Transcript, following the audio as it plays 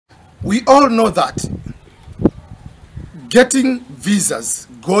We all know that getting visas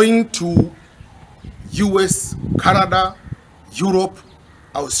going to US, Canada, Europe,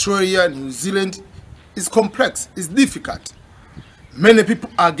 Australia, New Zealand is complex, it's difficult. Many people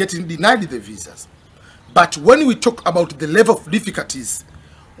are getting denied the visas. But when we talk about the level of difficulties,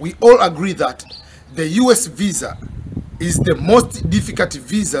 we all agree that the US visa is the most difficult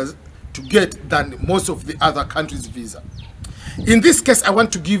visa to get than most of the other countries' visa. In this case, I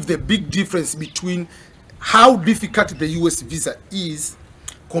want to give the big difference between how difficult the US visa is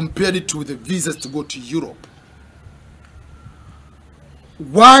compared to the visas to go to Europe.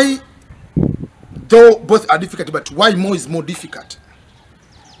 Why, though both are difficult, but why more is more difficult?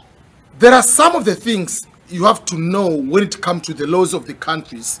 There are some of the things you have to know when it comes to the laws of the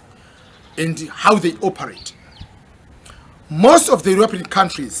countries and how they operate. Most of the European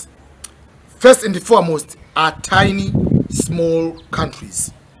countries, first and foremost, are tiny, small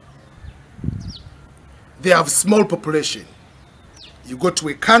countries. They have small population. You go to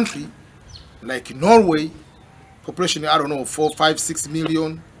a country like Norway, population, I don't know, 4, 5, 6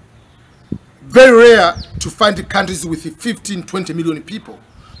 million. Very rare to find countries with 15, 20 million people.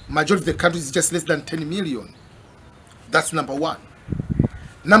 Majority of the countries is just less than 10 million. That's number one.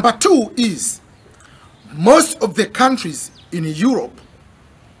 Number two is most of the countries in Europe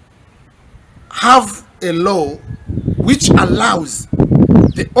have a law which allows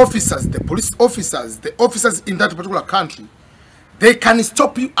the officers, the police officers, the officers in that particular country, they can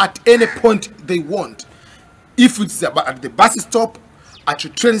stop you at any point they want. If it's at the bus stop, at a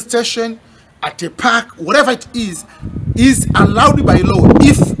train station, at a park, whatever it is allowed by law.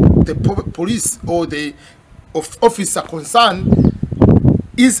 If the police or the officer concerned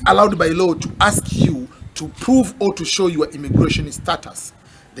is allowed by law to ask you to prove or to show your immigration status.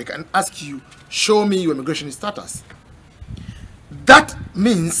 They can ask you, show me your immigration status. That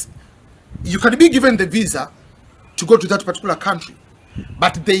means you can be given the visa to go to that particular country,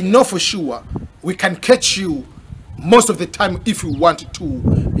 but they know for sure we can catch you most of the time if you want to,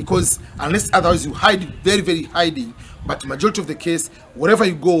 because unless otherwise you hide, very, very hiding. But majority of the case, wherever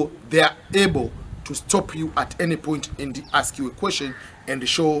you go, they are able to stop you at any point and ask you a question and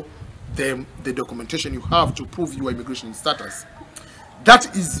show them the documentation you have to prove your immigration status.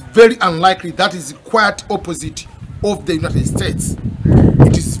 That is very unlikely. That is quite opposite of the United States.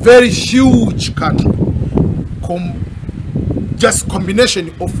 It is very huge country. Just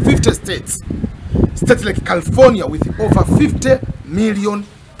combination of 50 states. States like California with over 50 million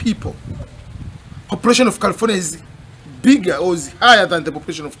people. Population of California is bigger or is higher than the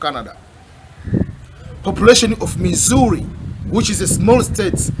population of Canada. Population of Missouri, which is a small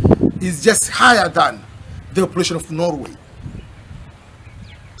state, is just higher than the population of Norway.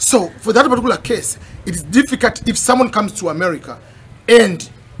 So for that particular case, it is difficult if someone comes to America and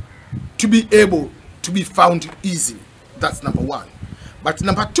to be able to be found easily. That's number one. But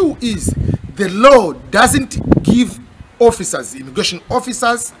number two is the law doesn't give officers, immigration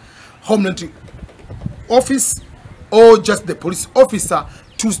officers, Homeland Office, or just the police officer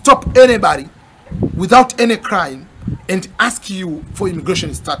to stop anybody without any crime and ask you for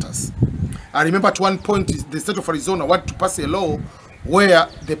immigration status. I remember at one point the state of Arizona wanted to pass a law where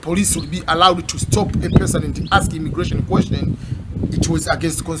the police would be allowed to stop a person and ask immigration question. It was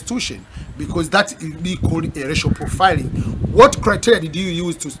against the Constitution because that would be called a racial profiling. What criteria did you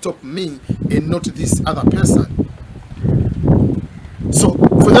use to stop me and not this other person? So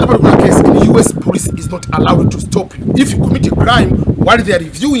for that particular case, the US police is not allowed to stop you. If you commit a crime while they are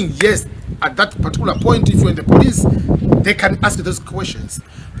reviewing, yes, at that particular point, if you're in the police, they can ask you those questions.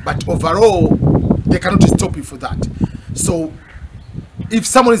 But overall, they cannot stop you for that. So if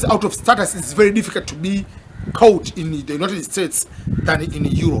someone is out of status, it's very difficult to be caught in the United States than in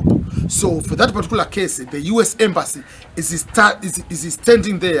Europe. So for that particular case, the US embassy is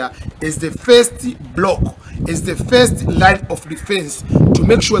standing there as the first block, as the first line of defense to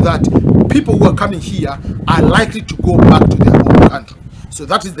make sure that people who are coming here are likely to go back to their home country. So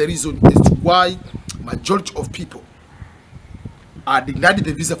that is the reason as to why majority of people are denied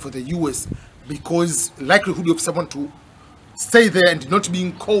the visa for the US, because likelihood of someone to stay there and not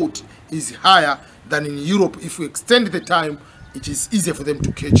being caught is higher than in Europe. If we extend the time, it is easier for them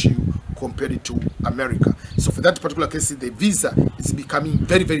to catch you compared to America. So for that particular case, the visa is becoming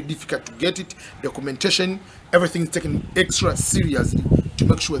very, very difficult to get it. Documentation, everything is taken extra seriously to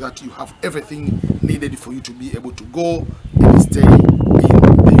make sure that you have everything needed for you to be able to go and stay in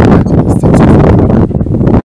the United States of America.